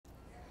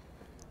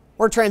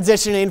We're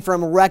transitioning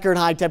from record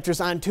high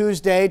temperatures on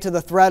Tuesday to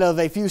the threat of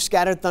a few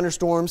scattered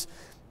thunderstorms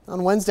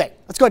on Wednesday.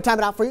 Let's go ahead and time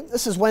it out for you.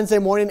 This is Wednesday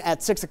morning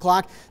at 6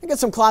 o'clock. We get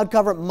some cloud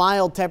cover,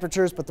 mild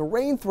temperatures, but the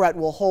rain threat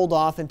will hold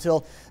off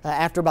until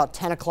after about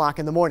 10 o'clock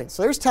in the morning.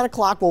 So there's 10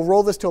 o'clock. We'll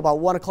roll this to about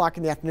 1 o'clock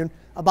in the afternoon.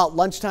 About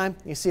lunchtime,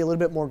 you see a little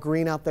bit more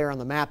green out there on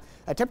the map.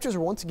 Temperatures are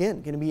once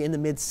again going to be in the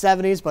mid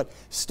 70s, but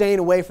staying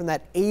away from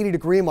that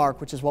 80-degree mark,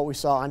 which is what we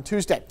saw on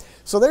Tuesday.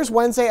 So there's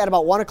Wednesday at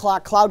about 1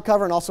 o'clock, cloud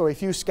cover and also a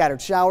few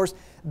scattered showers.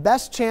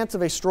 Best chance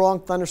of a strong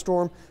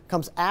thunderstorm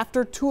comes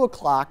after 2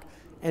 o'clock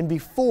and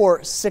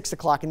before 6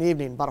 o'clock in the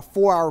evening, about a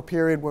 4-hour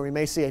period where we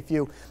may see a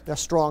few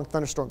strong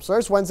thunderstorms. So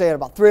there's Wednesday at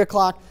about 3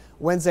 o'clock,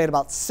 Wednesday at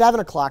about 7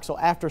 o'clock, so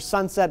after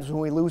sunset is when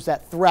we lose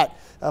that threat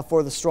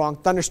for the strong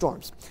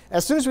thunderstorms.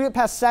 As soon as we get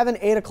past 7,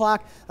 8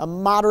 o'clock, a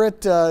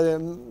moderate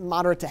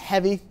to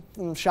heavy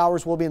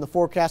showers will be in the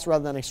forecast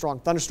rather than a strong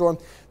thunderstorm.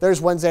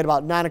 There's Wednesday at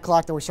about 9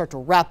 o'clock, then we start to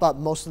wrap up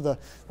most of the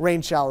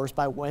rain showers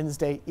by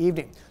Wednesday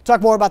evening.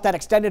 Talk more about that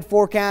extended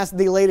forecast,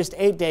 the latest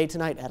 8-day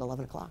tonight at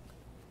 11 o'clock.